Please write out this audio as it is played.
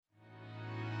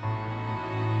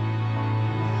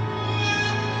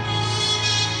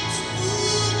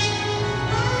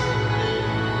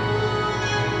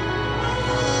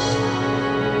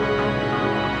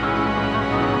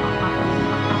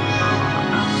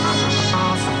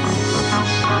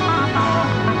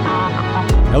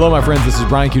Hello, my friends. This is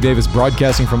Brian Q. Davis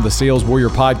broadcasting from the Sales Warrior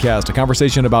Podcast, a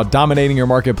conversation about dominating your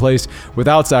marketplace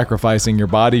without sacrificing your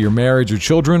body, your marriage, your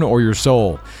children, or your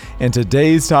soul. And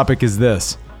today's topic is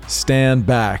this: stand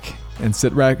back and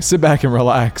sit back and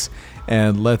relax,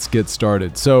 and let's get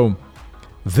started. So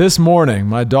this morning,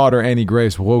 my daughter Annie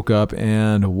Grace woke up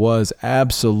and was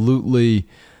absolutely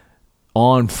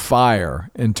on fire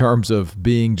in terms of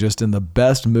being just in the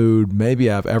best mood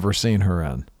maybe I've ever seen her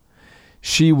in.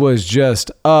 She was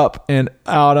just up and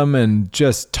at 'em and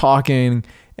just talking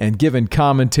and giving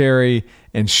commentary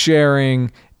and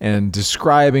sharing and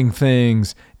describing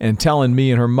things and telling me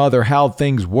and her mother how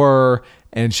things were.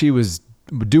 And she was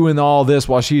doing all this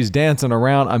while she's dancing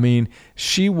around. I mean,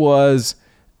 she was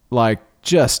like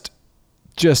just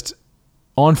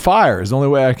on fire is the only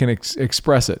way I can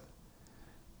express it.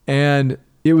 And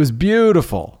it was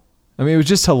beautiful. I mean, it was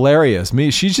just hilarious.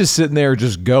 She's just sitting there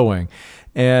just going.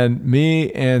 And me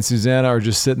and Susanna are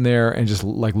just sitting there and just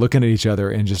like looking at each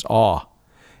other in just awe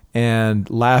and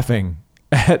laughing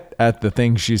at the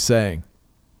things she's saying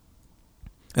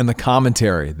and the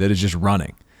commentary that is just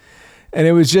running. And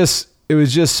it was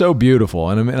just so beautiful.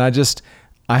 And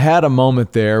I had a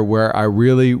moment there where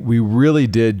we really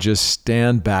did just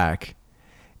stand back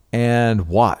and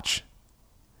watch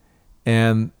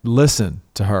and listen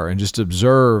to her and just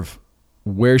observe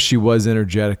where she was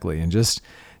energetically and just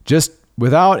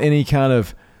without any kind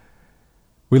of,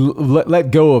 we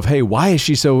let go of, hey, why is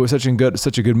she such a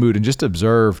good mood, and just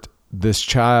observed this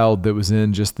child that was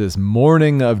in just this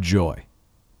morning of joy.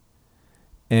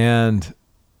 And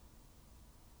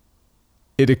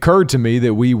it occurred to me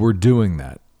that we were doing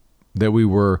that we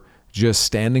were just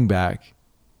standing back,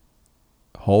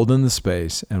 holding the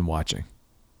space and watching.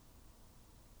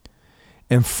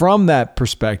 And from that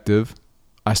perspective,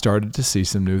 I started to see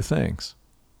some new things.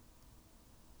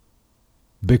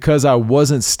 Because I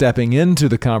wasn't stepping into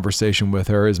the conversation with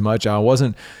her as much, I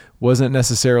wasn't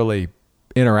necessarily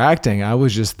interacting. I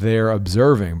was just there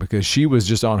observing because she was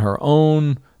just on her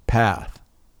own path.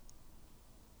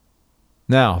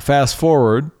 Now, fast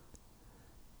forward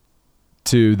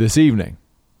to this evening.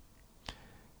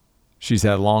 She's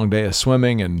had a long day of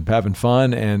swimming and having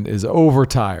fun and is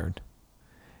overtired.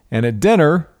 And at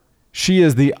dinner, she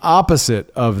is the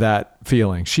opposite of that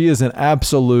feeling. She is in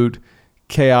absolute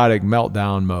chaotic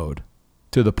meltdown mode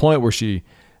to the point where she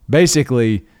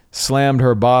basically slammed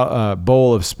her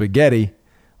bowl of spaghetti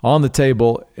on the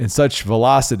table in such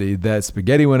velocity that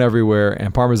spaghetti went everywhere,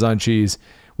 and Parmesan cheese.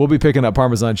 We'll be picking up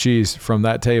Parmesan cheese from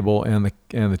that table and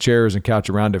the chairs and couch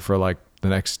around it for like the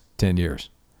next 10 years.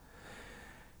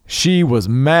 She was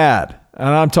mad, and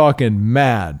I'm talking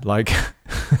mad, like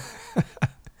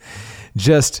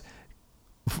just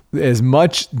as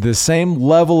much the same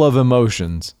level of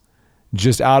emotions,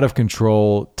 just out of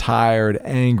control, tired,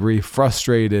 angry,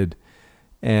 frustrated,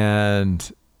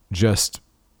 and just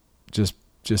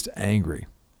angry.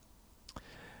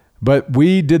 But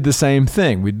we did the same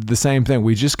thing.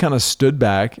 We just kind of stood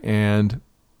back and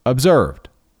observed.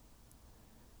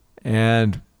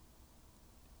 And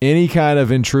any kind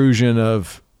of intrusion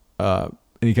of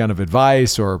any kind of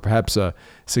advice or perhaps a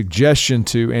suggestion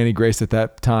to Annie Grace at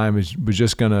that time was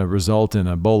just going to result in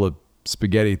a bowl of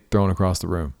spaghetti thrown across the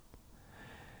room.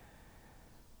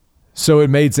 So it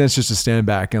made sense just to stand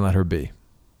back and let her be.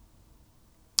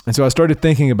 And so I started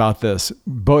thinking about this.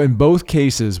 In both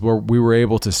cases where we were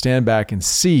able to stand back and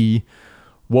see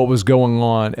what was going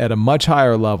on at a much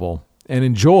higher level and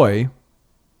enjoy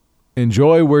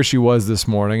where she was this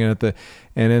morning and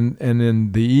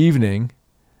in the evening,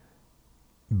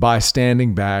 by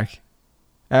standing back,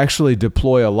 actually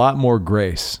deploy a lot more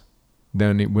grace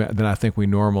than I think we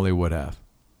normally would have.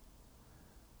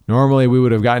 Normally, we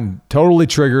would have gotten totally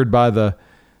triggered by the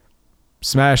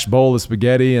smashed bowl of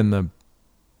spaghetti and the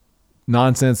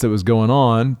nonsense that was going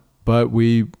on, but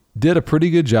we did a pretty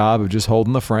good job of just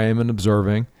holding the frame and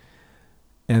observing.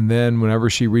 And then whenever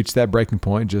she reached that breaking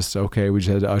point, we just had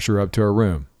to usher her up to her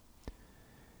room.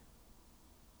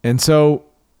 And so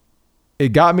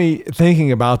it got me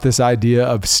thinking about this idea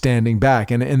of standing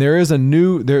back. And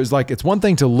it's one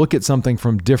thing to look at something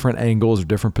from different angles or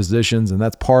different positions. And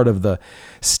that's part of the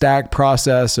stack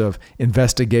process of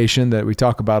investigation that we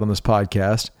talk about on this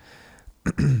podcast,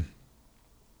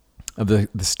 of the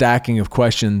stacking of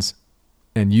questions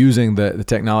and using the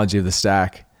technology of the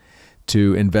stack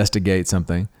to investigate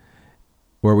something,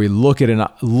 where we look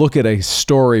at a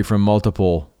story from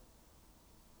multiple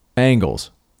angles.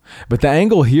 But the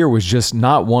angle here was just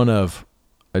not one of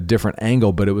a different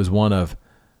angle, but it was one of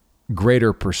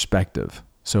greater perspective.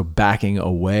 So backing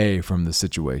away from the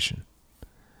situation,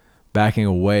 backing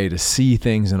away to see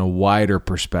things in a wider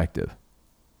perspective.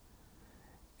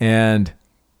 And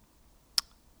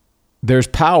there's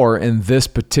power in this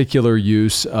particular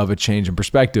use of a change in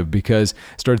perspective, because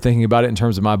I started thinking about it in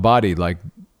terms of my body. Like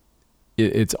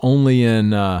it's only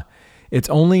in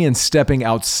stepping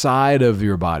outside of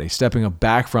your body, stepping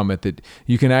back from it, that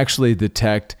you can actually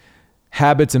detect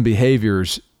habits and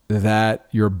behaviors that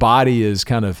your body is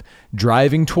kind of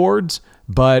driving towards,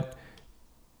 but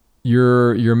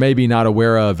you're maybe not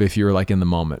aware of if you're like in the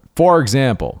moment. For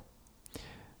example,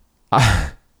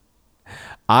 I've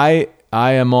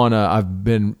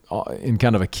been in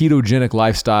kind of a ketogenic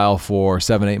lifestyle for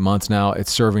 7-8 months now.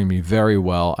 It's serving me very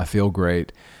well. I feel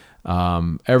great.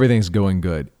 Everything's going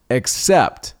good,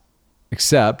 except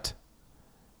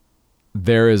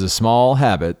there is a small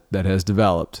habit that has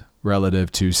developed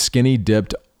relative to skinny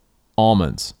dipped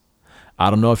almonds. I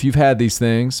don't know if you've had these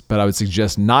things, but I would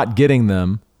suggest not getting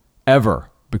them ever,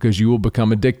 because you will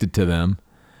become addicted to them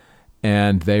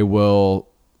and they will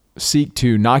seek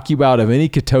to knock you out of any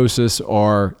ketosis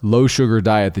or low sugar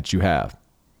diet that you have.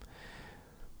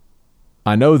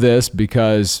 I know this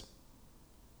because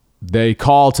they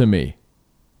call to me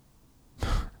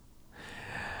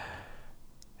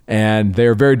and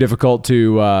they're very difficult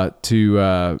to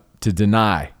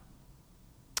deny.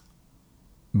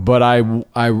 But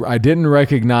I didn't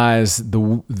recognize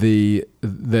the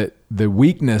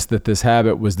weakness that this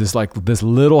habit was, this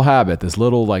little habit,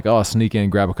 I'll sneak in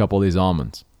and grab a couple of these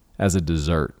almonds as a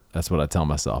dessert. That's what I tell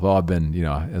myself. I've been,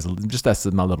 that's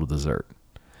my little dessert.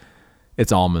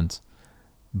 It's almonds.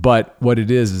 But what it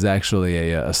is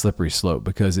actually a slippery slope,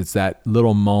 because it's that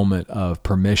little moment of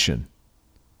permission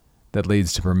that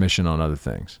leads to permission on other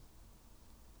things.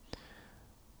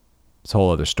 It's a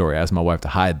whole other story. I asked my wife to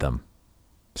hide them.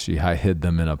 She hid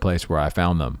them in a place where I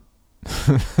found them.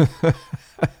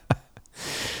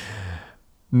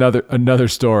 Another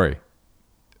story.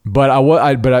 But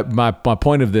my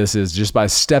point of this is, just by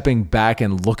stepping back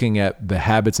and looking at the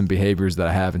habits and behaviors that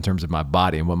I have in terms of my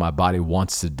body and what my body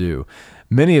wants to do.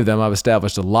 Many of them I've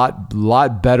established a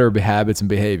lot better habits and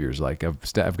behaviors. Like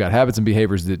I've got habits and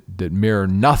behaviors that mirror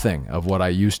nothing of what I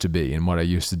used to be and what I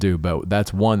used to do. But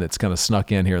that's one that's kind of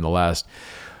snuck in here in the last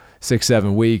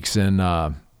 6-7 weeks, and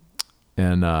now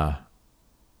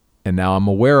I'm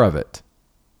aware of it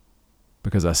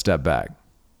because I stepped back.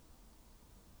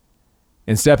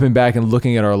 And stepping back and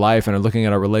looking at our life and looking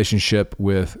at our relationship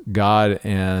with God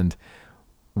and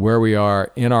where we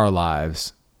are in our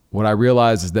lives, what I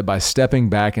realized is that by stepping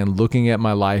back and looking at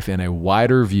my life in a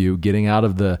wider view, getting out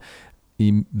of the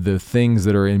things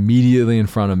that are immediately in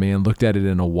front of me and looked at it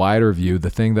in a wider view, the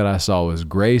thing that I saw was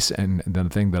grace, and the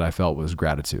thing that I felt was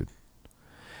gratitude.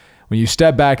 When you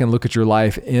step back and look at your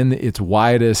life in its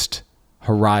widest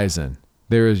horizon,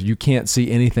 you can't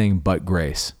see anything but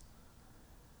grace.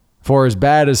 For as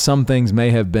bad as some things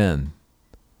may have been,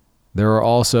 there are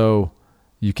also,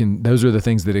 those are the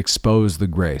things that expose the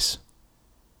grace.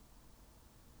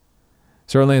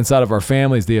 Certainly inside of our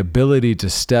families, the ability to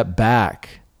step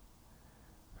back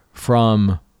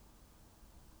from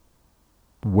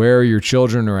where your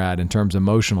children are at in terms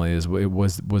emotionally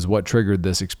was what triggered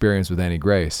this experience with Annie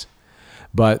Grace.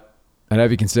 But I'd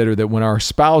have you consider that when our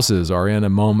spouses are in a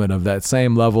moment of that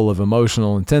same level of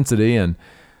emotional intensity and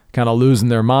kind of losing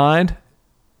their mind,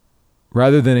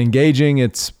 rather than engaging,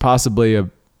 it's possibly a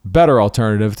better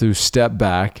alternative to step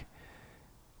back,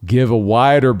 give a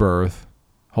wider berth,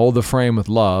 hold the frame with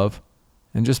love,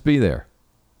 and just be there.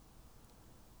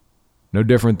 No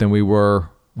different than we were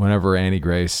whenever Annie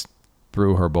Grace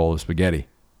threw her bowl of spaghetti.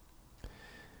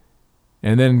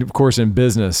 And then, of course, in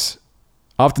business,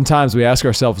 oftentimes we ask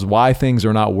ourselves why things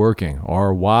are not working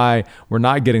or why we're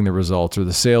not getting the results or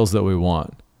the sales that we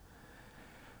want.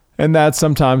 And that's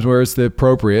sometimes where it's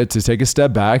appropriate to take a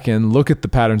step back and look at the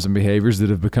patterns and behaviors that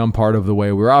have become part of the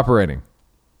way we're operating.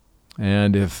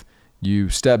 And if you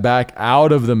step back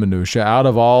out of the minutia, out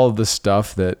of all of the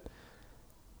stuff that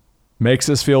makes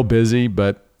us feel busy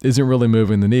but isn't really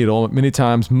moving the needle, many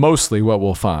times, mostly what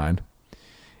we'll find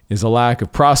is a lack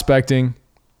of prospecting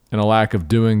and a lack of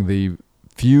doing the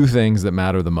few things that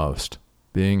matter the most.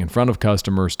 Being in front of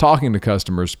customers, talking to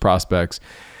customers, prospects,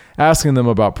 asking them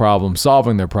about problems,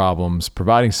 solving their problems,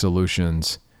 providing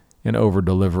solutions, and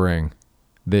over-delivering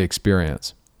the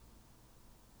experience.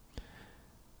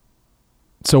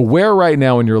 So where right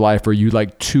now in your life are you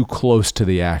like too close to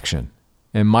the action?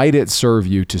 And might it serve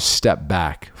you to step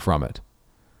back from it?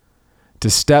 To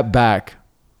step back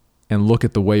and look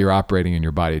at the way you're operating in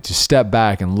your body. To step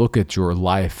back and look at your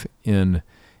life in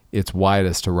its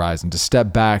widest horizon. To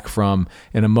step back from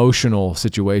an emotional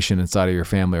situation inside of your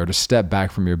family, or to step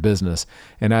back from your business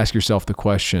and ask yourself the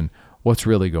question, what's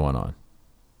really going on?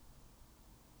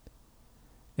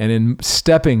 And in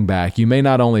stepping back, you may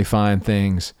not only find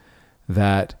things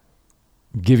that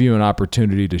give you an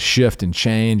opportunity to shift and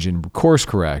change and course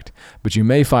correct, but you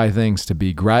may find things to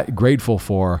be grateful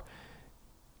for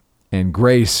and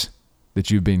grace that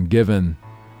you've been given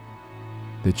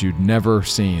that you'd never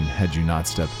seen had you not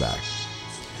stepped back.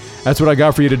 That's what I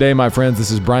got for you today, my friends.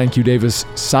 This is Brian Q. Davis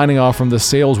signing off from the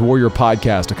Sales Warrior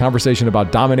Podcast, a conversation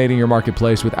about dominating your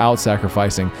marketplace without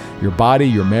sacrificing your body,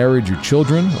 your marriage, your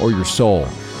children, or your soul.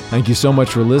 Thank you so much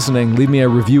for listening. Leave me a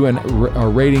review and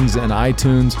ratings in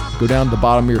iTunes. Go down to the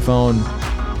bottom of your phone,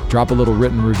 drop a little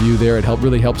written review there. It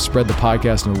really helps spread the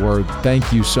podcast and the word.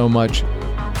 Thank you so much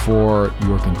for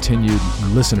your continued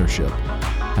listenership.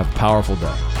 Have a powerful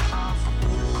day.